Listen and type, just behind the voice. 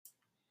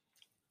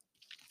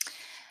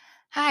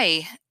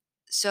Hi.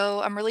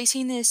 So I'm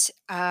releasing this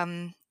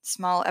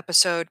small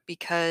episode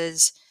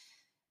because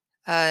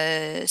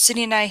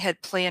Sydney and I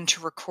had planned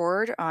to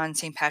record on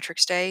St.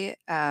 Patrick's Day.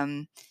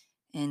 And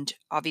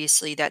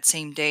obviously, that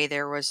same day,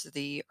 there was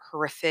the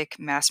horrific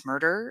mass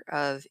murder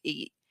of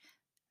eight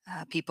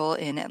people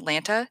in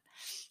Atlanta,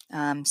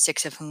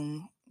 six of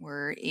whom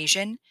were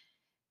Asian.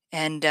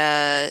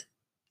 And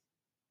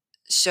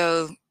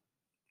so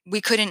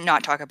we couldn't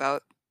not talk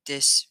about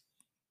this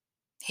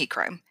hate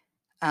crime.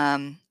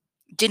 Um,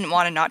 didn't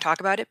want to not talk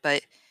about it,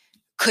 but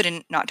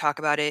couldn't not talk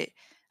about it.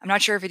 I'm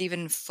not sure if it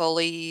even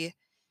fully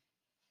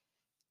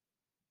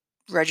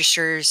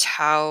registers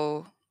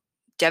how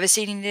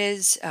devastating it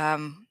is.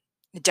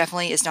 It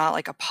definitely is not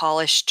like a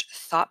polished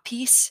thought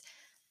piece,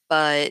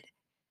 but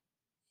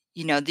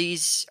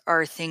these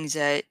are things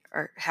that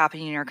are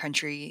happening in our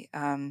country,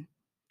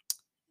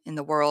 in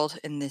the world,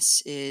 and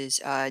this is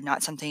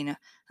not something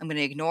I'm going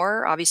to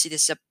ignore. Obviously,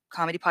 this is a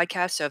comedy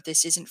podcast, so if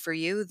this isn't for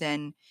you,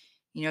 then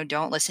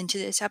don't listen to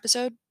this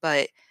episode.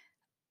 But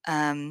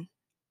um,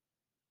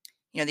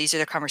 these are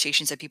the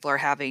conversations that people are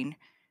having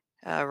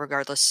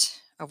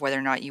regardless of whether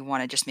or not you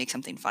want to just make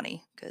something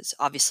funny. Because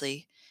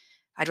obviously,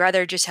 I'd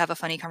rather just have a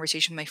funny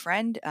conversation with my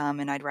friend,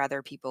 and I'd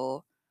rather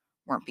people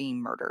weren't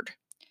being murdered.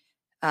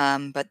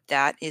 But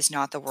that is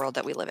not the world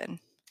that we live in.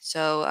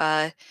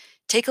 So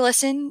take a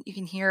listen. You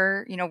can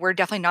hear, we're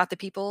definitely not the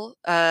people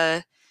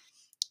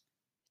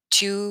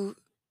to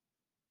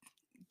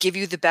give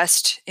you the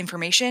best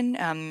information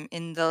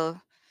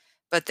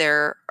but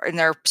there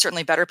are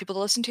certainly better people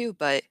to listen to.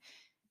 But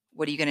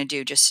what are you going to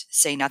do? Just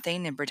say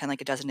nothing and pretend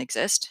like it doesn't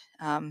exist?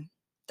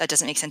 That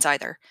doesn't make sense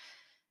either.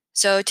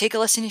 So take a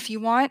listen if you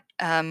want,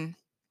 and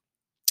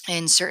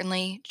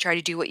certainly try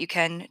to do what you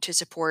can to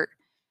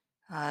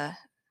uh,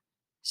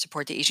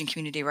 support the Asian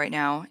community right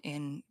now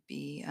and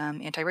be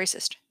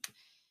anti-racist.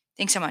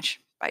 Thanks so much.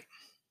 Bye.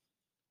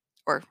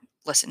 Or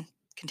listen.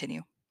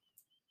 Continue.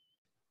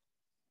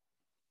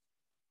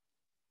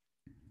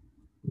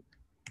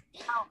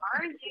 How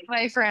are you,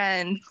 my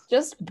friend?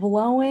 Just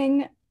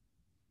blowing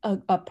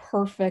a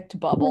perfect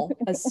bubble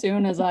as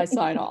soon as I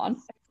sign on.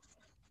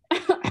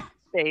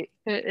 Fate.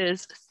 It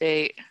is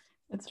fate.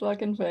 It's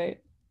fucking fate.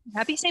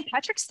 Happy St.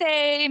 Patrick's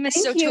Day, Miss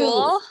Thank you.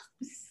 O'Toole.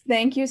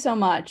 Thank you so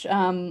much.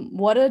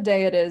 What a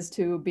day it is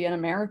to be an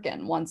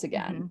American once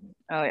again.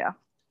 Oh yeah.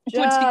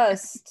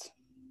 Just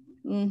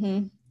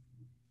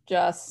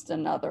just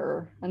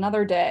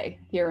another day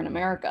here in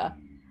America.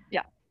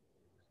 Yeah.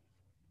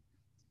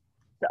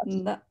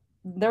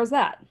 There's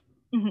that.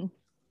 Mm-hmm.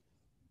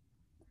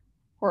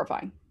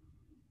 Horrifying.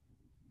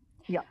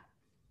 Yeah.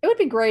 It would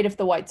be great if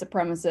the white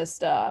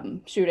supremacist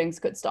shootings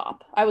could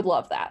stop. I would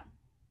love that.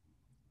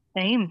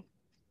 Same.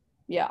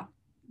 Yeah.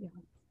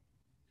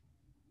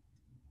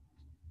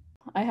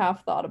 I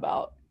have thought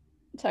about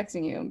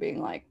texting you and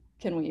being like,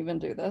 can we even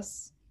do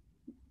this?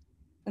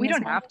 We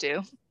don't have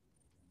to.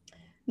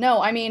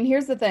 No, I mean,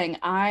 here's the thing.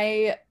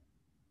 I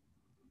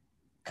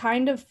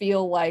kind of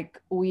feel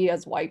like we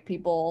as white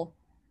people,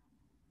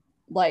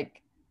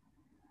 like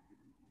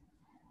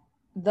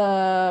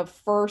the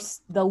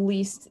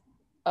least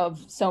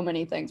of so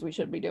many things we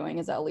should be doing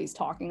is at least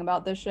talking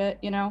about this shit,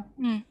 you know?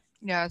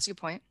 Yeah, that's a good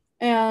point.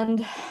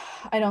 And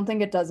I don't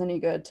think it does any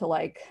good to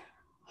like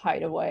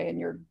hide away in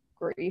your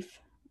grief.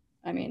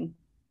 I mean,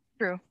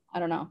 true. I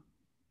don't know.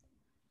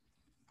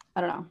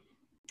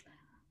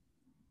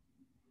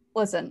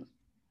 Listen,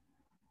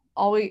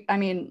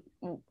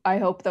 I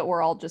hope that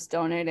we're all just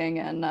donating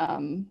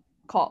and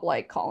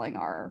calling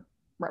our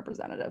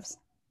representatives.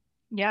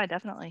 Yeah,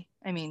 definitely.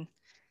 I mean,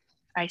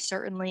 I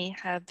certainly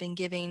have been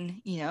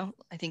giving,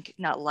 I think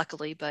not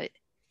luckily, but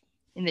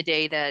in the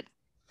day that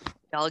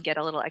y'all get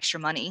a little extra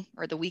money,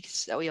 or the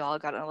weeks that we all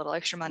got a little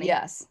extra money.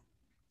 Yes.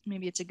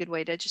 Maybe it's a good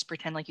way to just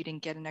pretend like you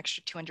didn't get an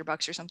extra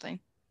 $200 or something.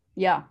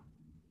 Yeah,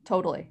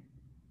 totally.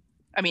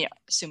 I mean,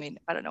 assuming,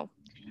 I don't know,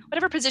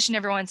 whatever position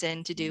everyone's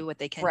in to do what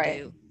they can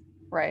do.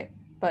 Right.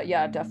 But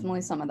yeah,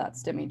 definitely some of that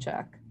stimmy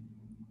check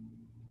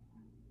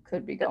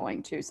could be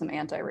going to some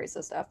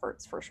anti-racist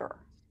efforts for sure.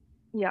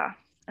 Yeah,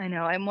 I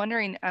know.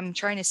 I'm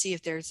trying to see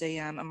if there's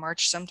a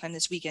march sometime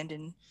this weekend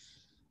in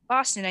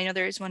Boston. I know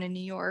there is one in New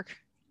York.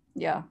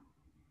 Yeah.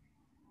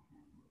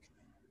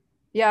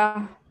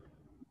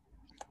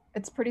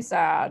 It's pretty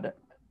sad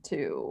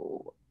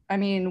too. I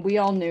mean, we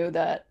all knew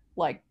that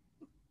like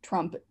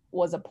Trump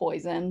was a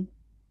poison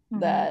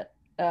that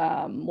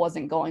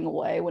wasn't going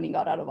away when he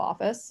got out of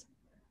office.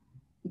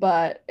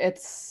 But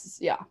it's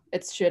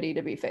shitty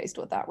to be faced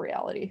with that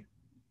reality.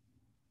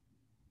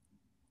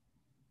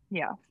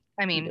 Yeah,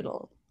 I mean, he did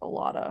a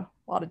lot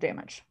of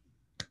damage.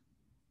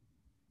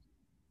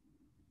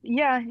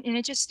 Yeah, and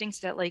it just stinks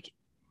that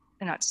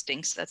not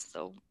stinks. That's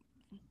the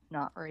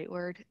not right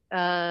word.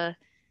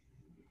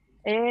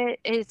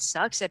 It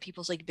sucks that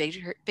people's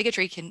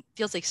bigotry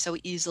feels like so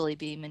easily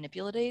be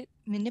manipulated,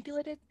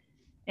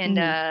 and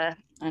I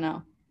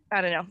know. I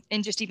don't know,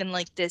 and just even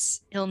like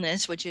this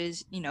illness, which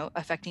is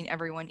affecting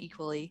everyone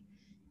equally,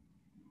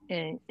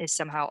 is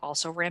somehow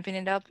also ramping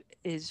it up,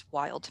 is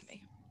wild to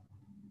me.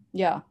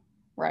 Yeah,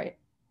 right.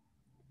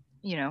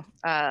 you know,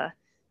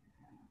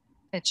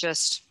 it's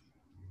just,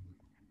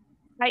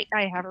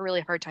 I have a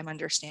really hard time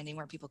understanding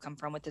where people come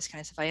from with this kind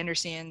of stuff. I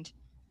understand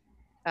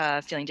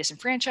feeling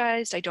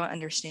disenfranchised. I don't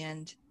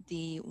understand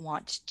the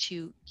want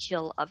to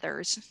kill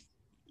others.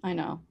 I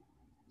know.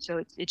 So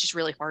it's just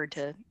really hard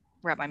to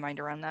wrap my mind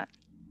around that.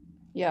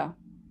 Yeah.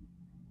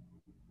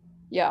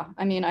 Yeah.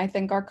 I mean, I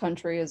think our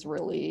country is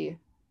really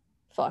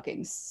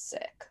fucking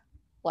sick.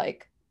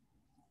 Like,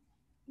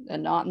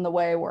 and not in the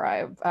way where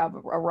I have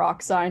a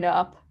rock sign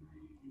up.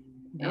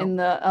 No. In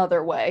the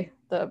other way,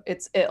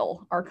 it's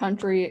ill. Our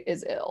country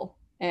is ill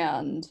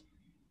and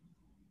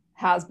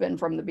has been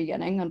from the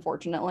beginning,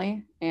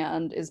 unfortunately,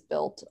 and is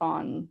built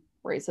on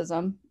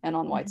racism and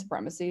on white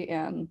supremacy.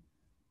 And,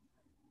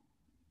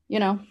 you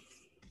know,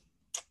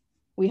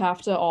 we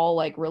have to all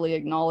like really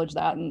acknowledge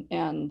that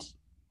and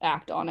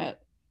act on it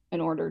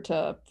in order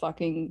to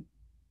fucking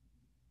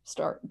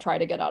try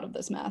to get out of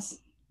this mess.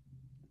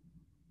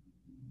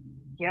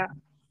 Yeah.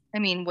 I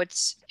mean, what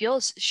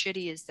feels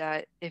shitty is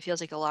that it feels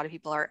like a lot of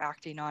people are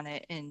acting on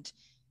it and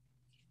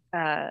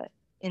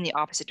in the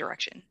opposite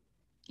direction.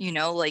 You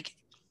know, like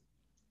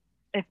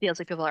it feels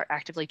like people are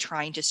actively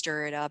trying to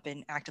stir it up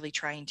and actively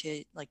trying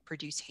to like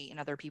produce hate in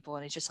other people.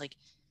 And it's just like,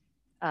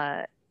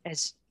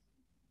 as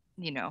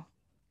you know,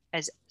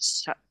 as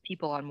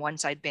people on one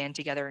side band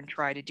together and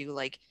try to do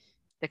like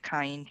the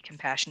kind,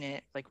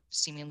 compassionate, like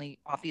seemingly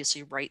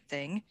obviously right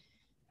thing,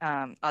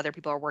 other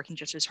people are working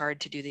just as hard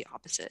to do the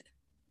opposite.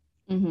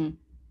 Mm-hmm.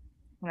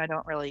 And I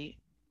don't really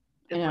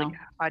Yeah. like,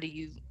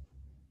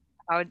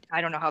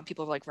 I don't know how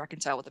people like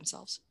reconcile with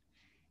themselves.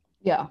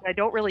 Yeah. I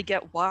don't really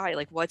get why,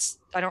 like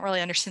I don't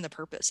really understand the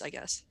purpose, I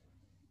guess.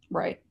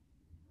 Right.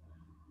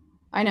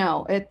 I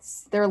know.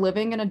 They're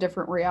living in a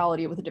different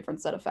reality with a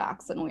different set of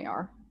facts than we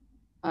are.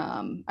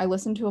 I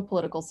listened to a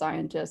political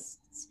scientist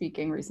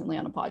speaking recently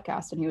on a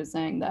podcast, and he was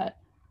saying that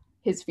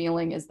his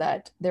feeling is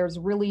that there's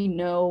really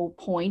no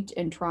point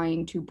in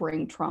trying to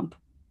bring Trump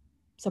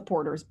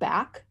supporters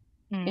back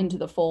into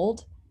the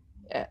fold.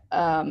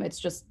 It's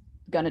just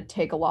going to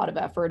take a lot of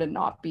effort and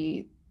not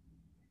be,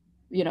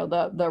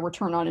 the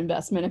return on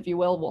investment, if you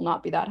will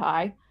not be that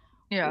high.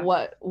 Yeah.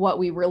 What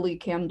we really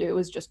can do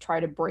is just try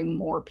to bring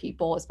more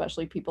people,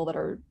 especially people that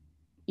are,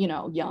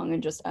 young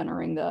and just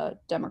entering the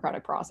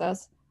democratic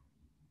process,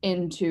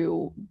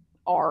 into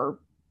our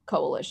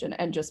coalition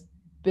and just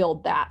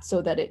build that so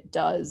that it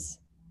does,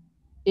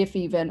 if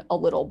even a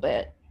little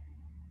bit,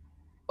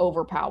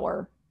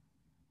 overpower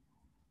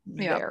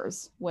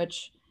theirs.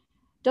 Which,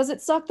 does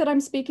it suck that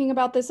I'm speaking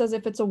about this as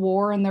if it's a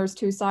war and there's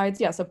two sides?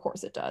 Yes, of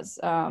course it does.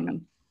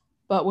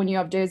 But when you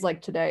have days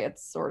like today,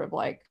 it's sort of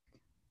like,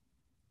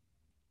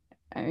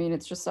 I mean,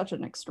 it's just such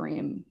an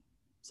extreme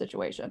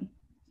situation.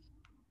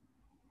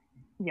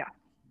 Yeah,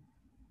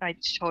 I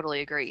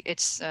totally agree.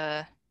 It's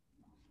I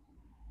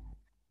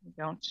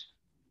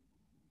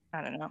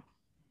don't know.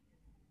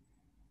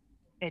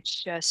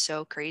 It's just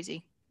so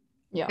crazy.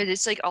 Yeah. Because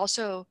it's like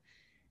also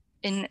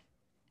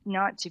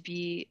not to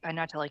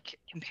like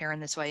compare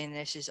in this way, and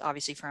this is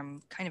obviously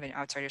from kind of an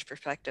outsider's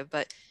perspective,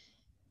 but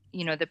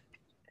I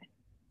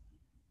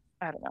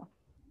don't know.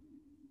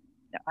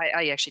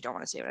 I actually don't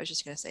want to say what I was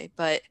just going to say,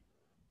 but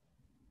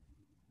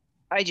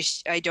I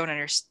don't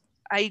understand.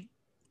 I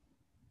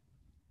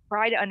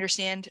try to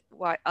understand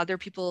why other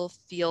people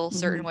feel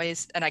certain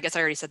ways. And I guess I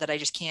already said that I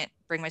just can't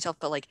bring myself,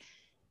 but like,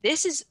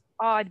 this is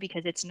odd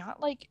because it's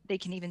not like they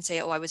can even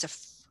say, oh, I was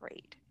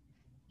afraid.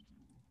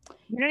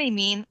 You know what I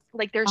mean?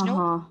 Like there's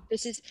no,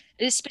 this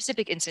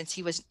specific instance.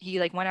 He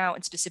like went out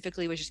and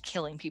specifically was just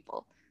killing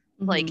people,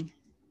 like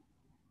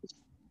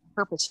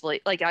purposefully.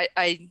 Like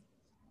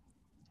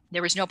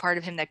there was no part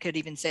of him that could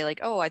even say like,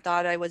 oh, I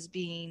thought I was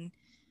being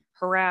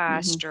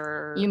harassed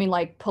or. You mean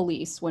like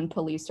police, when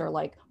police are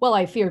like, well,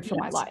 I feared for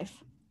my life.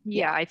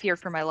 Yeah, I feared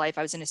for my life.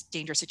 I was in a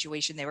dangerous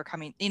situation. They were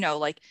coming,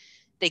 like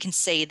they can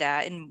say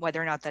that, and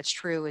whether or not that's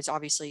true is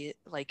obviously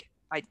like,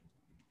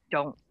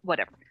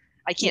 whatever.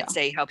 I can't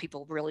say how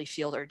people really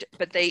feel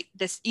but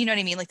you know what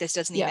I mean? Like this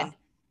doesn't even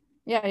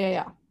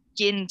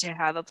begin to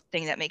have a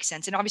thing that makes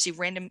sense. And obviously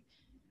when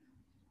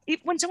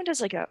someone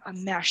does like a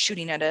mass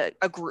shooting at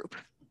a group,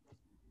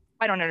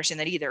 I don't understand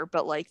that either,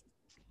 but like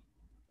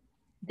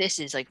this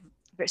is like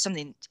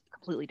something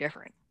completely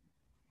different.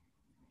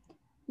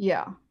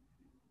 Yeah.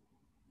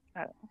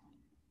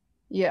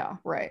 Yeah,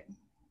 right.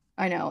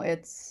 I know, and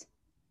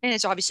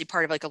it's obviously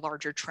part of like a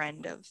larger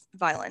trend of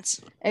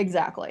violence.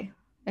 Exactly.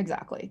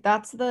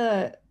 That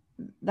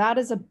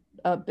is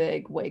a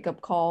big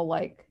wake-up call.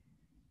 Like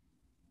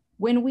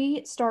when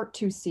we start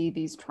to see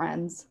these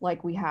trends,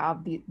 like we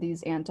have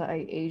these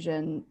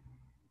anti-Asian,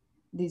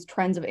 these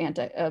trends of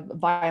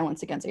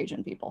violence against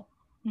Asian people,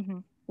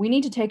 we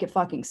need to take it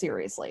fucking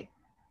seriously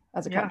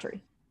as a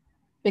country,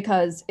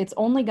 because it's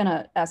only going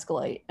to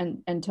escalate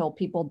until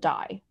people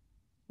die.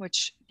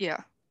 Which,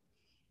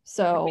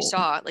 so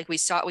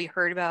we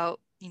heard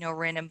about,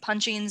 random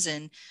punchings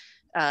and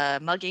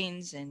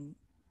muggings and,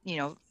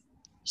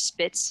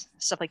 spits,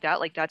 stuff like that.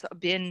 Like that's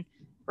been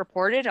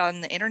reported on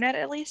the internet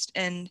at least.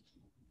 And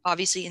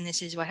obviously, and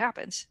this is what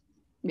happens.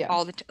 Yeah.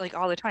 all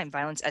the time.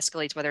 Violence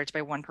escalates, whether it's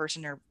by one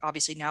person or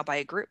obviously now by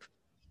a group.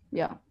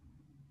 Yeah.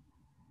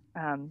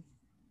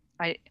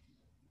 I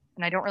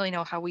don't really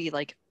know how we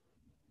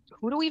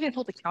who do we even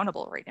hold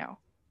accountable right now?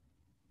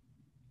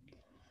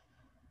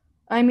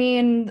 I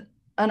mean,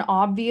 an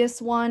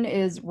obvious one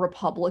is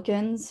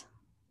Republicans,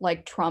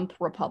 like Trump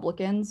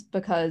Republicans,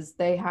 because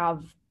they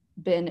have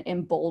been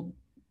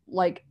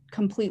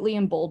completely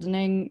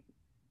emboldening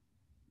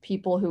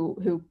people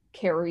who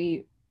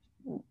carry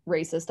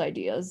racist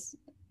ideas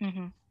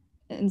Mm-hmm.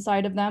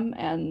 inside of them,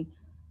 and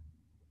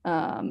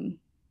um,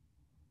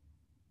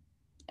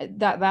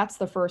 that's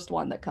the first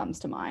one that comes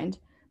to mind.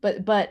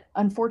 But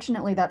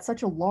unfortunately, that's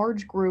such a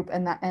large group,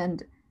 and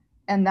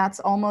that's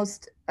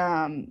almost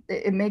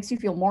it makes you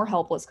feel more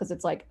helpless because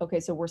it's like, okay,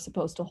 so we're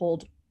supposed to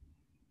hold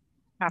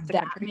Half the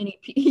that country. many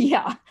people.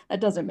 Yeah, that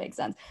doesn't make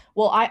sense.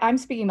 Well, I'm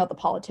speaking about the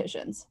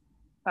politicians,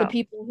 the Oh.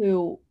 people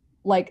who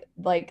like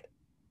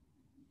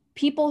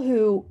people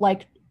who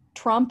like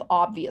Trump,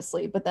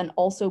 obviously, but then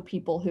also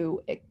people who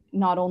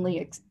not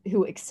only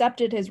who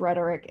accepted his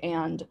rhetoric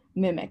and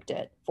mimicked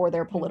it for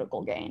their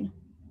political gain.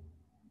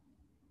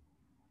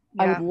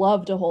 Yeah. I would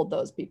love to hold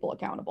those people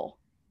accountable.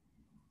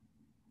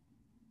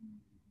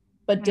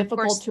 But And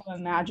difficult to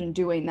imagine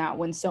doing that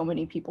when so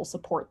many people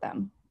support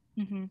them.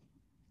 Mm-hmm.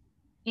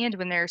 And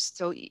when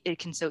it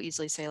can so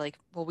easily say like,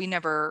 well, we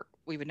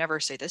would never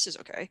say this is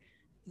okay.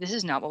 This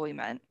is not what we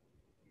meant.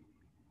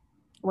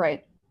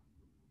 Right.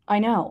 I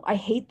know. I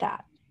hate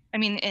that. I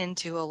mean, and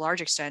to a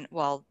large extent,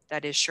 while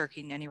that is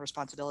shirking any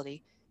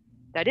responsibility,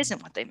 that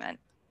isn't what they meant.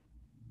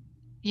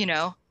 You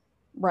know?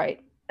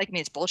 Right. Like, I mean,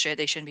 it's bullshit.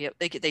 They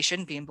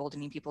shouldn't be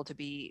emboldening people to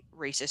be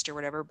racist or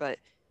whatever, but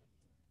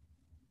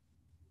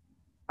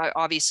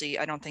obviously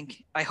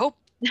I hope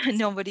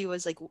nobody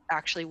was like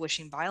actually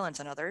wishing violence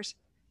on others.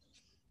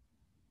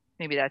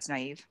 Maybe that's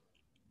naive.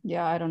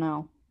 Yeah, I don't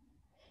know.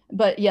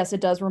 But yes, it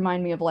does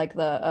remind me of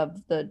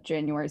the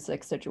January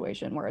 6th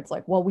situation where it's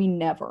like, well,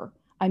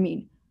 I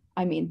mean,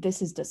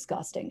 this is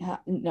disgusting.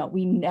 No,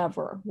 we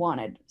never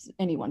wanted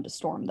anyone to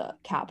storm the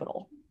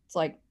Capitol. It's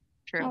like,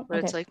 True, oh, but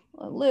okay. it's like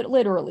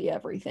Literally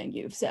everything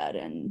you've said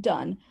and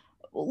done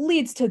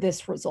leads to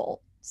this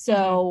result.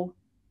 So,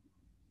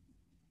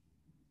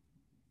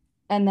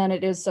 and then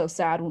it is so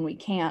sad when we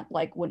can't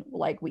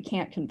we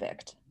can't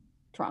convict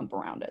Trump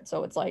around it.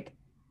 So it's like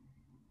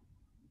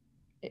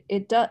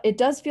it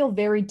does feel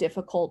very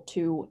difficult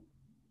to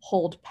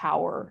hold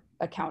power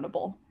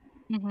accountable.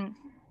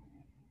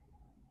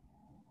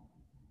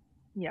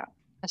 Yeah,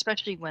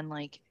 especially when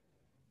when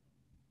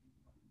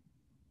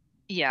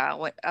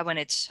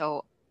it's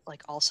so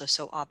also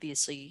so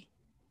obviously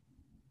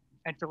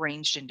a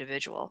deranged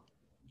individual.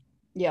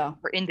 Yeah.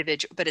 Or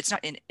individual, but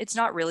it's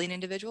not really an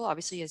individual,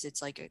 obviously, as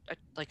it's like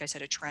like I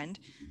said, a trend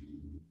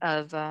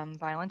of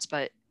violence.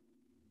 But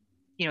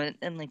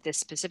in like this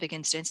specific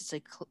instance, it's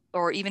like,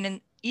 or even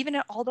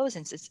in all those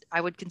instances,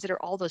 I would consider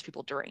all those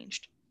people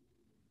deranged.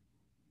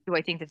 Do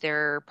I think that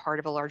they're part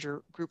of a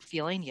larger group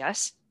feeling?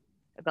 Yes.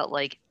 About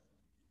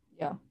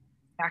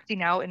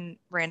acting out in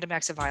random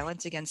acts of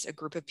violence against a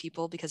group of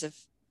people because of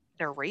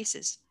their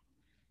races.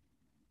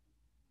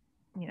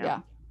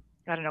 Yeah.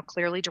 I don't know,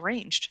 clearly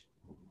deranged.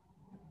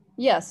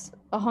 Yes,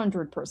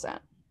 100%.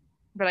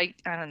 But I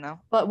don't know.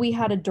 But we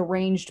had a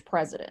deranged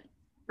president.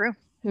 True.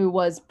 Who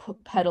was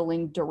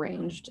peddling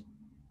deranged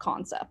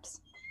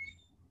concepts.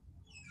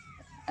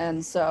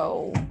 And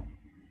so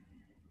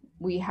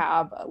we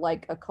have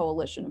like a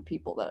coalition of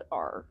people that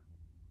are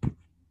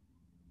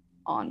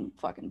on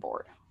fucking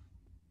board.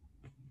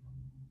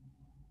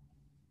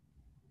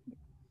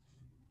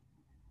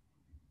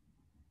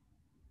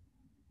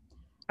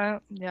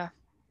 Yeah.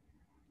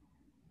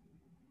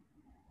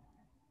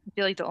 I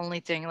feel like the only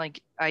thing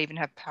I even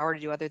have power to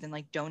do other than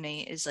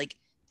donate is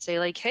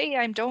say hey,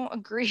 I don't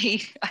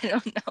agree. I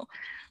don't know.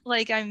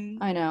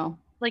 I know.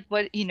 What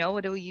what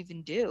do we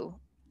even do?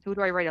 Who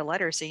do I write a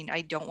letter saying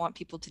I don't want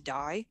people to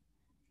die?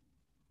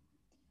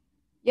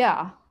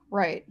 Yeah,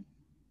 right.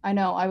 I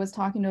know. I was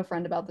talking to a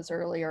friend about this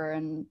earlier,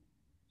 and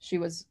she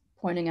was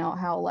pointing out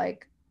how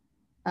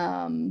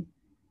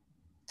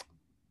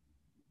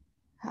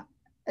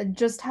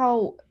just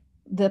how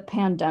the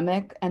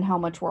pandemic and how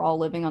much we're all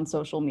living on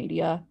social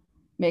media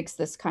makes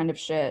this kind of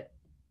shit,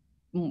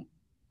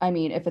 I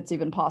mean, if it's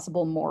even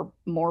possible,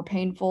 more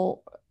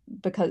painful,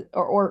 because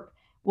or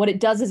what it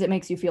does is it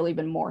makes you feel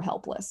even more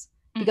helpless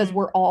because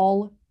we're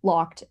all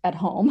locked at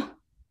home.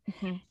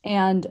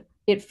 And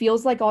it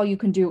feels like all you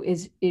can do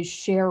is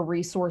share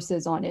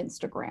resources on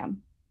Instagram,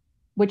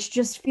 which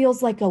just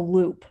feels like a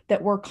loop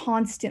that we're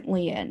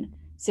constantly in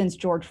since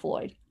George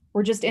Floyd.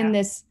 We're just in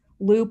this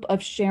loop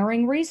of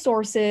sharing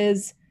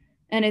resources,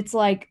 and it's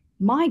like,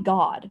 my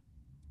God.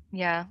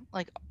 Yeah,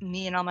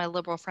 me and all my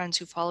liberal friends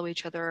who follow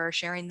each other are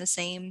sharing the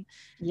same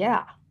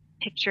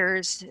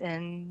pictures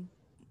and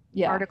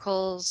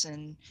articles,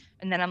 and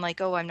then I'm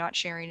like, oh, I'm not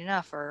sharing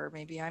enough, or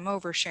maybe I'm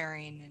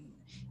oversharing, and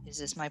is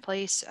this my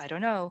place? I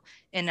don't know.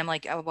 And I'm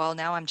like, oh, well,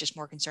 now I'm just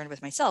more concerned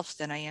with myself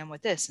than I am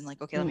with this, and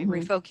okay, let me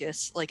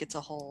refocus. It's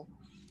a whole.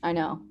 I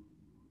know.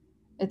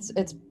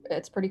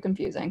 It's pretty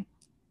confusing.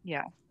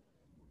 Yeah.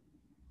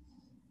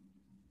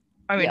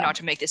 I mean, Yeah. not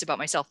to make this about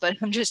myself, but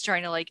I'm just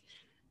trying to like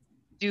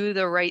do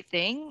the right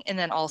thing, and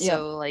then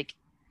also like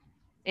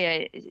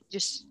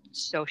just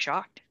so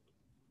shocked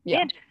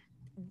Yeah. and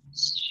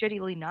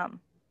shittily numb.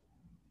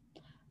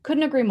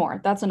 Couldn't agree more.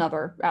 That's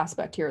another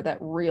aspect here that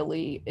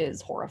really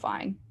is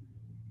horrifying.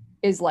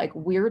 Is like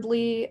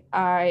weirdly,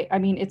 I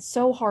mean, it's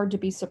so hard to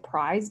be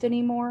surprised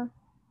anymore.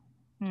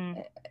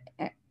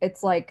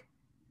 It's like,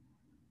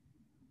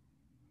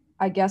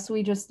 I guess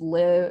we just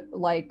live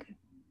like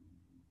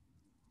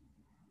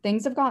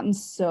things have gotten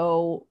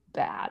so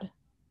bad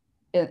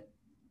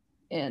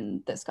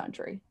in this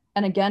country.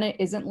 And again, it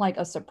isn't like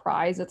a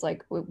surprise. It's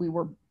like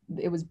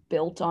it was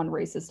built on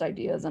racist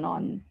ideas and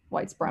on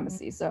white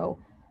supremacy. So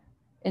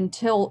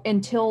until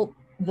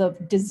the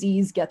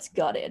disease gets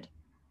gutted,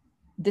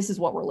 this is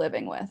what we're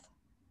living with.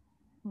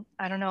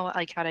 I don't know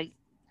like how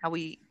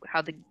the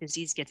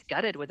disease gets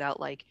gutted without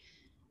like,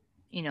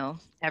 you know,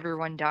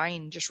 everyone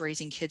dying, just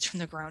raising kids from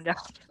the ground up.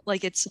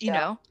 Like it's, you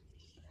know.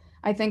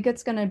 I think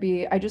it's going to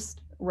be, I just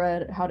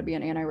read How to Be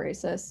an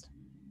Anti-Racist,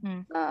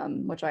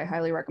 which I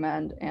highly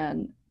recommend.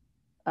 And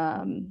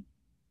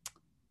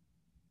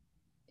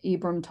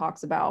Ibram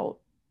talks about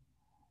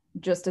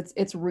just,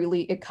 it's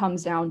really, it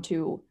comes down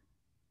to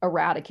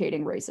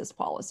eradicating racist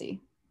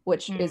policy,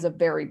 which is a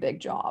very big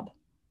job.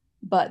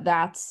 But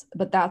that's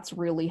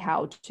really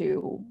how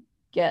to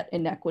get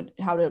inequity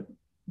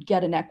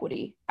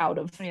out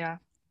of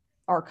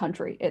our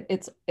country.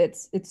 It's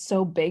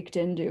so baked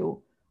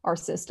into our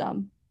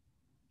system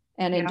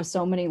and into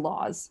so many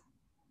laws.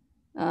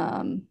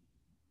 But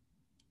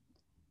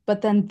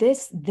then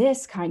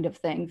this kind of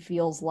thing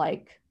feels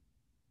like,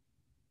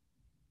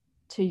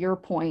 to your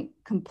point,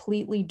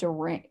 completely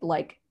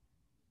like,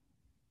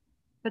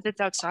 but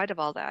it's outside of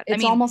all that.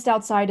 It's almost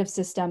outside of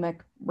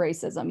systemic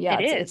racism. Yeah,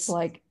 it's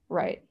like,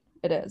 right,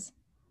 it is.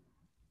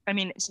 I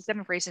mean,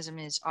 systemic racism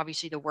is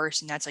obviously the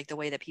worst, and that's like the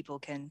way that people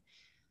can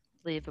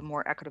live a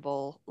more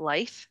equitable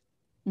life.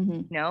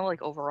 You know,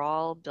 like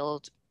overall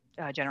build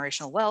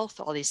generational wealth,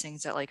 all these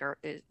things that like are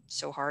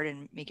so hard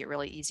and make it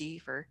really easy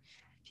for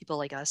people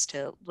like us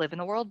to live in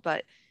the world,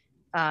 but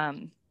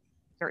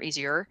they're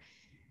easier.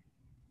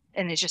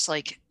 And it's just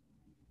like,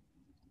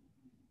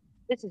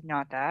 this is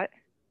not that.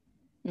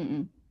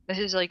 This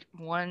is like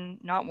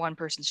not one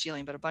person's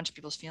feeling, but a bunch of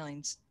people's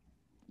feelings.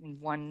 And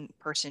one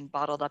person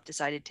bottled up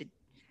decided to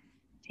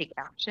take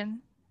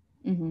action.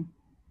 And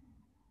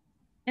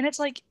it's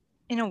like,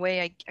 in a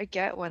way, I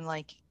get when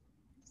like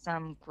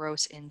some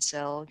gross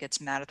incel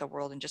gets mad at the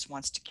world and just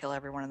wants to kill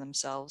every one of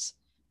themselves.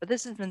 But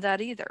this isn't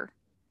that either.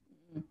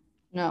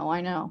 No,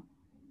 I know.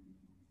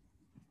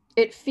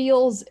 It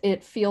feels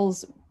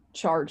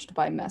charged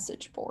by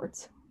message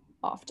boards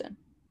often.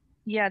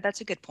 Yeah,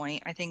 that's a good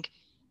point. I think,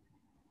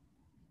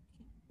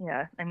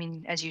 yeah, I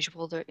mean, as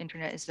usual, the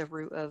internet is the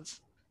root of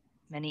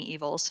many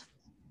evils.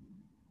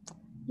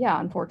 Yeah,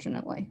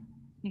 unfortunately.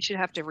 You should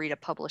have to read a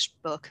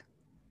published book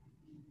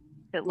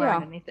to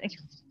learn anything.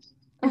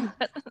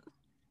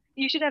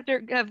 You should have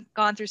to have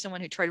gone through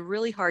someone who tried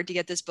really hard to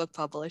get this book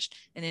published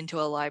and into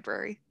a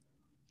library.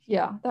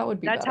 Yeah, that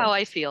would be That's better. how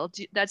I feel.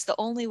 That's the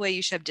only way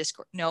you should have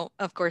Discord. No,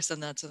 of course, then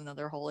that's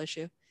another whole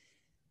issue.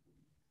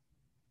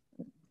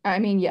 I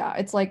mean, yeah,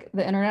 it's like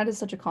the internet is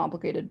such a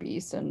complicated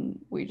beast and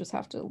we just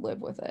have to live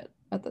with it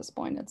at this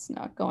point. It's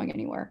not going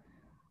anywhere.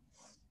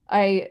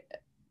 I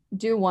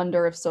do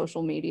wonder if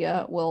social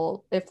media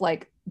if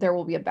like there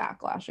will be a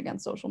backlash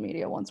against social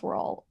media once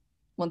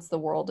the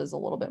world is a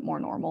little bit more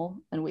normal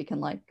and we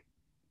can like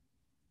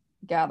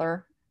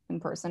gather in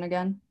person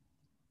again.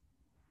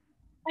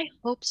 I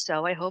hope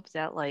so. I hope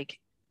that like,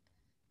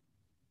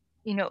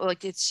 you know,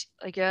 like it's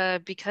like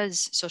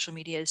because social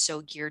media is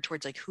so geared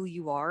towards like who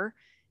you are,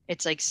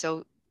 it's like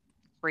so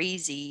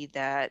crazy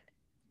that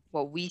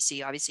what we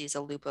see obviously is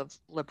a loop of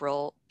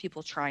liberal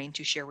people trying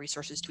to share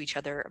resources to each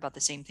other about the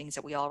same things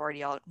that we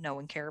already all know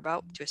and care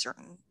about to a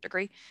certain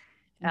degree.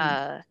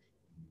 And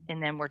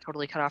then we're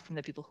totally cut off from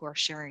the people who are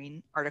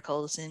sharing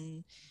articles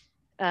and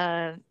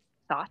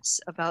thoughts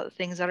about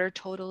things that are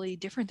totally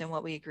different than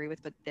what we agree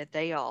with, but that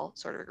they all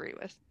sort of agree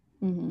with.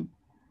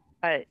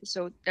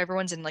 So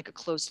everyone's in like a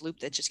closed loop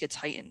that just gets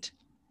heightened.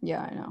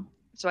 Yeah, I know.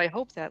 So I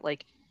hope that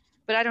like,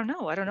 but I don't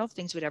know if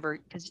things would ever,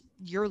 because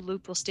your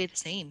loop will stay the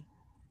same.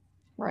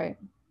 Right.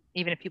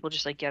 Even if people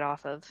just like get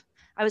off of.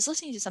 I was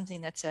listening to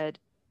something that said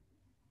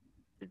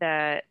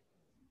that,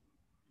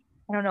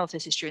 I don't know if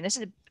this is true, and this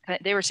is,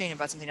 they were saying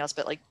about something else,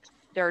 but like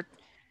there are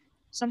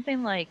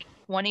something like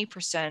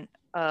 20%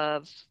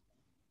 of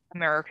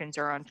Americans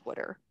are on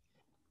Twitter,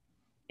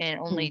 and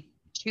only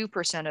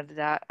 2% of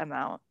that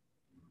amount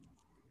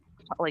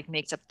like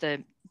makes up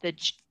the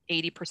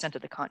 80%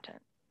 of the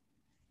content.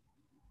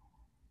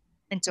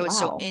 And so it's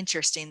so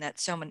interesting that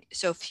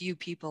so few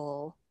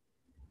people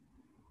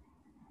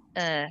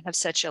have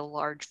such a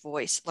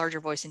larger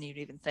voice than you'd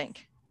even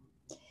think.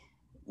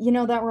 You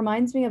know, that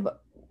reminds me of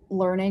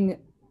learning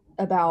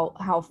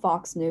about how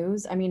Fox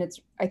News, I mean,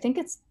 I think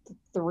it's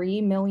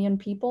 3 million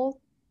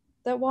people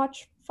that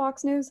watch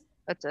Fox News.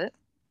 That's it?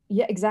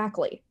 Yeah,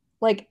 exactly.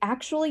 Like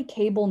actually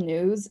cable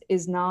news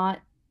is not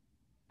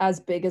as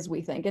big as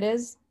we think it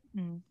is.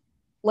 Mm.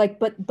 Like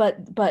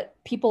but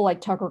people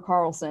like Tucker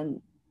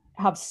Carlson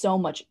have so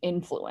much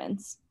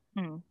influence.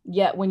 Mm.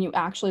 Yet when you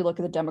actually look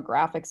at the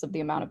demographics of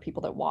the amount of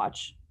people that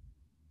watch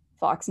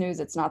Fox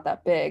News, it's not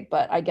that big.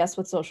 But I guess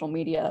with social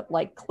media,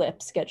 like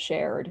clips get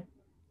shared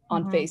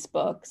on Mhm.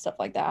 Facebook, stuff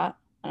like that.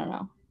 I don't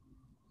know.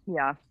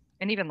 Yeah.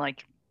 And even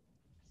like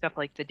stuff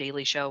like The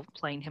Daily Show,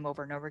 playing him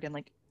over and over again.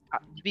 Like,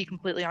 to be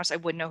completely honest, I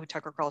wouldn't know who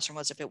Tucker Carlson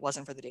was if it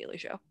wasn't for The Daily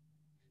Show.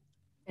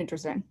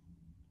 Interesting.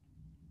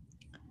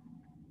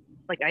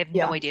 Like, I have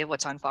Yeah. no idea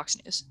what's on Fox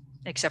News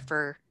except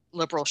for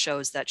liberal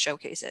shows that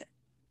showcase it.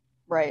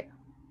 Right.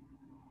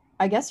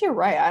 I guess you're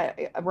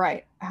right.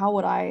 Right.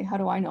 How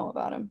do I know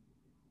about him?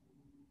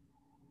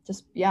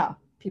 Just, yeah,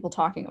 people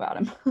talking about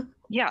him.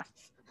 Yeah.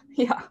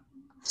 Yeah.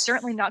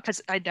 Certainly not,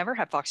 because I never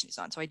had Fox News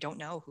on, so I don't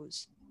know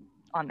who's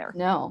on there.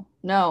 No.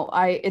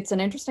 It's an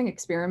interesting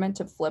experiment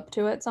to flip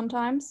to it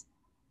sometimes.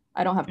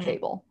 I don't have Mhm.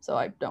 cable, so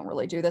I don't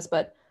really do this,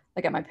 but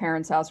like at my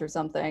parents' house or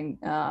something,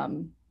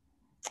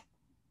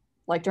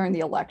 like during the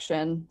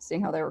election,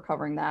 seeing how they were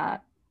covering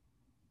that,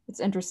 it's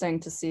interesting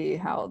to see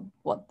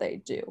what they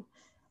do.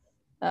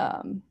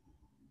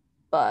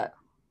 But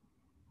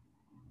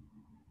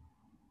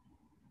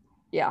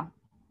yeah,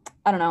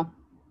 I don't know.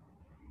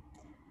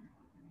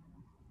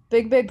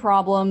 Big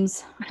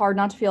problems. Hard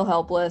not to feel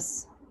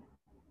helpless.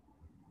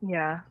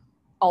 Yeah.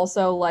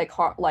 Also, like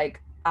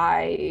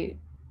I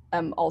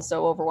am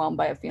also overwhelmed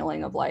by a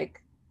feeling of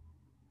like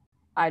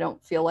I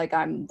don't feel like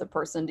I'm the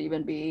person to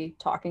even be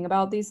talking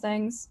about these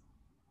things.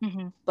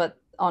 Mm-hmm. But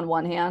on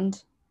one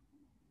hand,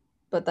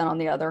 but then on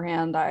the other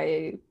hand,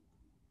 I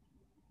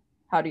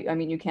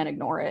mean, you can't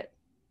ignore it.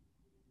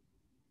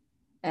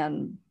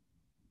 And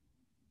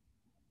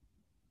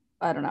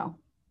I don't know.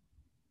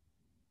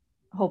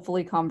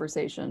 Hopefully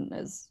conversation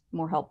is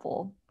more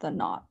helpful than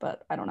not,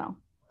 but I don't know.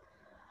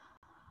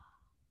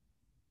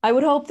 I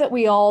would hope that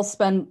we all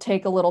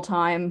take a little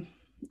time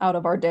out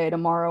of our day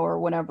tomorrow or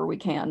whenever we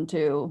can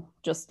to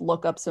just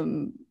look up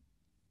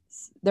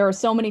there are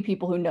so many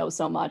people who know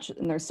so much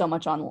and there's so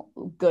much on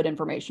good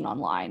information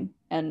online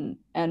and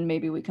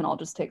maybe we can all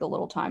just take a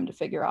little time to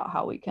figure out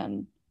how we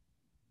can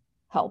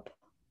help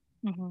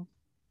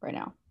right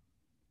now.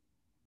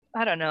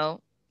 I don't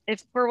know.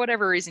 If for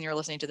whatever reason you're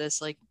listening to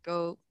this, like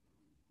go,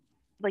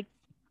 like,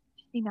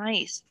 be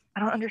nice. I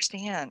don't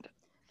understand.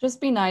 Just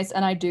be nice.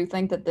 And I do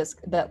think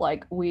that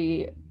like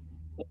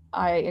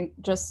I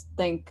just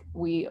think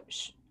we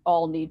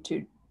all need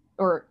to,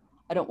 or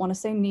I don't want to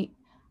say need,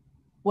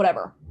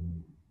 whatever.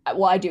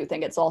 Well, I do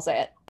think I'll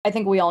say it. I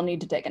think we all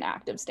need to take an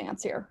active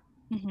stance here.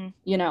 Mm-hmm.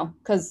 You know,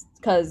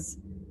 because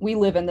we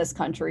live in this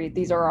country.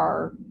 These are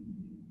our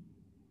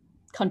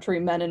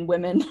countrymen and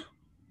women.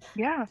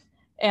 Yeah.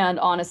 And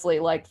honestly,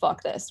 like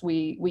fuck this.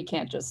 We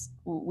can't just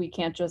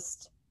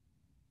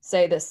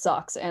say this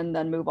sucks and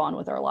then move on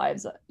with our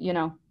lives, you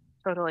know.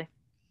 Totally.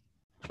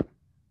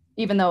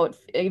 Even though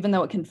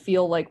it can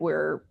feel like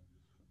we're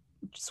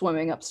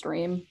swimming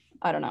upstream,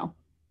 I don't know.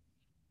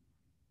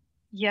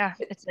 Yeah,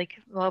 it's like,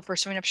 well, if we're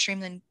swimming upstream,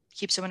 then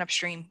keep swimming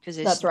upstream because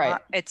That's right.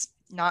 It's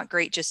not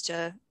great just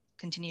to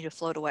continue to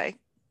float away.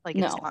 Like,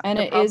 No, it's not. and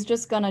it is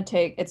just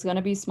it's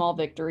gonna be small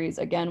victories.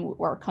 Again,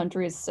 our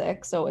country is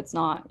sick, so it's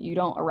not, you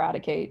don't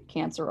eradicate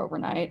cancer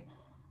overnight.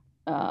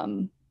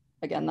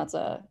 Again, that's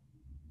a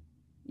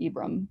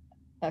Ibram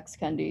X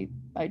Kendi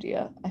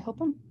idea. I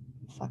hope I'm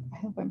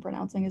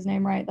pronouncing his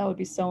name right. That would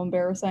be so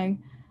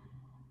embarrassing.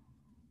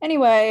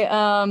 Anyway,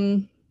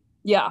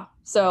 yeah,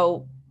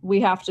 so we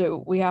have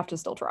to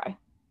still try.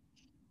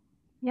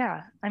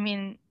 Yeah, I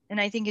mean, and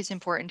I think it's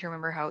important to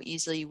remember how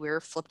easily we're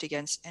flipped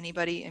against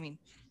anybody. I mean,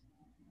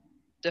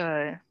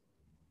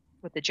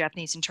 with the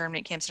Japanese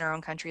internment camps in our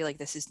own country, like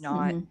this is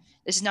not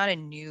a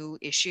new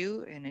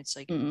issue, and it's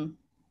like,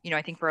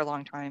 I think for a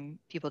long time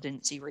people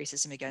didn't see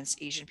racism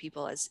against Asian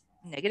people as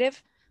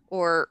negative,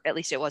 or at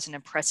least it wasn't a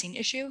pressing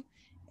issue,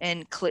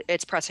 and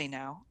it's pressing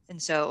now. And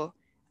so,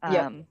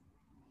 not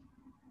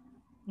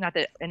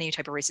that any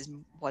type of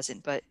racism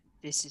wasn't, but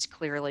this is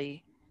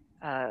clearly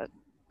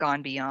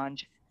gone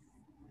beyond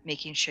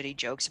making shitty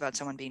jokes about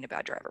someone being a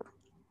bad driver.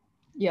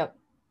 Yep.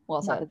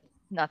 Well said.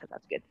 Not that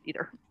that's good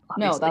either.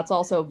 Obviously. No, that's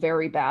also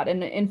very bad.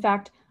 And in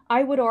fact,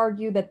 I would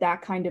argue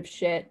that kind of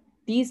shit,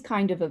 these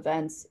kind of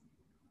events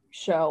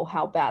show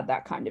how bad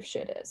that kind of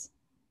shit is.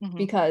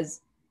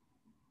 Because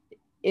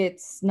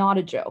it's not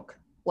a joke.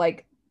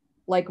 Like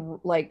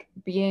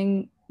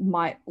being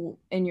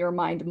in your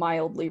mind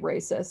mildly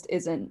racist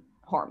isn't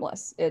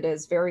harmless. It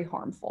is very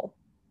harmful.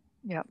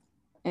 Yep.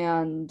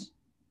 And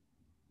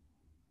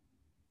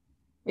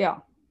yeah,